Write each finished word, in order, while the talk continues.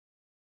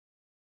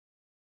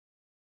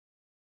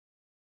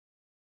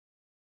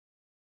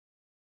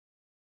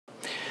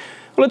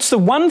Well, it's the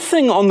one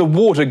thing on the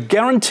water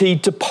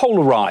guaranteed to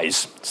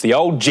polarise. It's the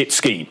old jet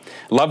ski.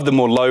 Love them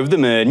or loathe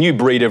them, a new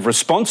breed of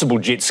responsible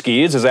jet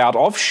skiers is out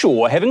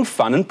offshore having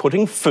fun and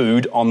putting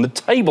food on the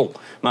table.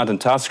 Martin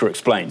Tasker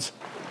explains.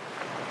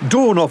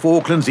 Dawn off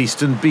Auckland's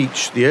eastern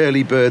beach, the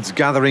early birds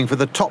gathering for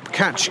the top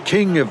catch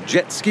king of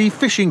jet ski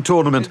fishing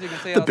tournament,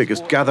 the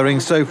biggest gathering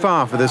so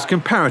far for this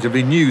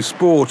comparatively new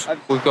sport.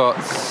 We've got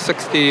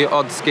 60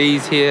 odd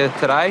skis here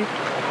today,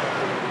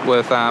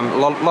 with a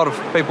lot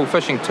of people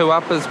fishing two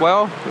up as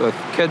well, with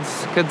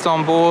kids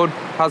on board,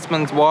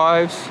 husbands,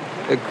 wives.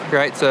 It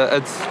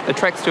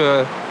attracts to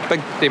a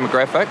big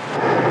demographic.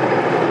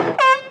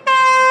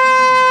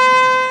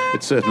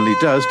 It certainly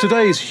does.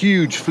 Today's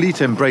huge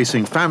fleet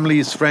embracing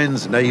families,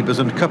 friends, neighbours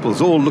and couples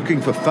all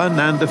looking for fun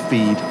and a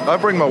feed. I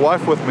bring my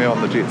wife with me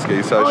on the jet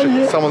ski, so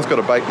someone's got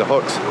to bait the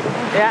hooks.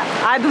 Yeah,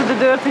 I do the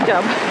dirty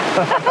job.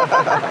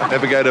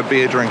 Navigator,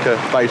 beer drinker,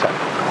 baiter.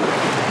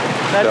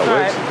 That's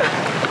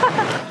right.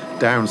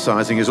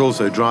 Downsizing is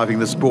also driving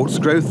the sport's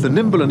growth. The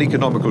nimble and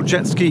economical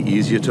jet ski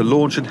easier to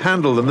launch and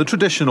handle than the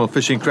traditional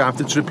fishing craft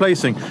it's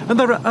replacing. And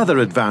there are other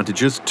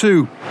advantages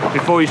too.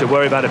 Before you used to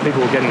worry about if people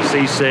were getting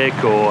seasick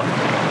or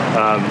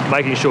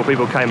making sure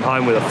people came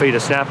home with a feeder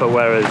snapper,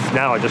 whereas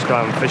now I just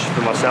go and fish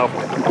for myself.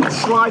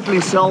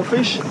 Slightly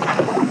selfish,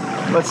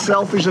 but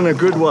selfish in a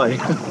good way.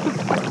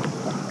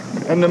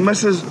 And the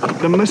missus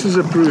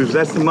approves.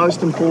 That's the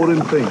most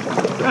important thing.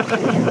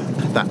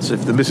 That's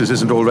if the missus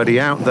isn't already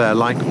out there,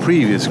 like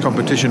previous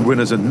competition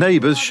winners and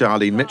neighbours,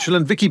 Charlene Mitchell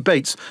and Vicky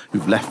Bates,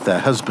 who've left their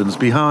husbands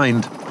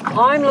behind.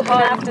 I'm looking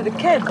after the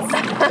kids.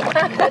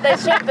 They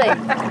should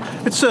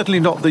be. It's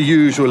certainly not the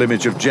usual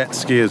image of jet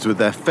skiers with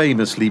their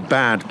famously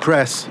bad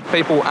press.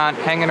 People aren't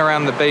hanging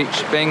around the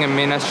beach, being a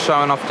menace,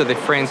 showing off to their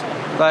friends.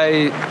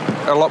 They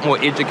are a lot more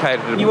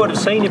educated. You would have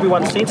seen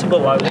everyone's sensible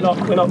though.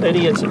 We're not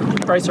idiots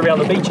that race around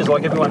the beaches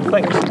like everyone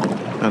thinks.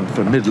 And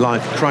for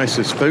midlife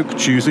crisis folk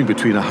choosing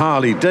between a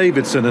Harley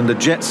Davidson and a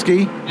jet ski.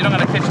 You're not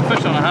going to catch a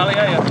fish on a Harley,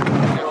 are you?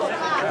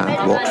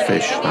 And what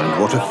fish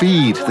and what a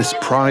feed. This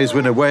prize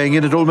winner weighing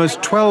in at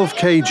almost 12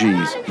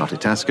 kgs. Martin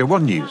Tasker,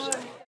 One News.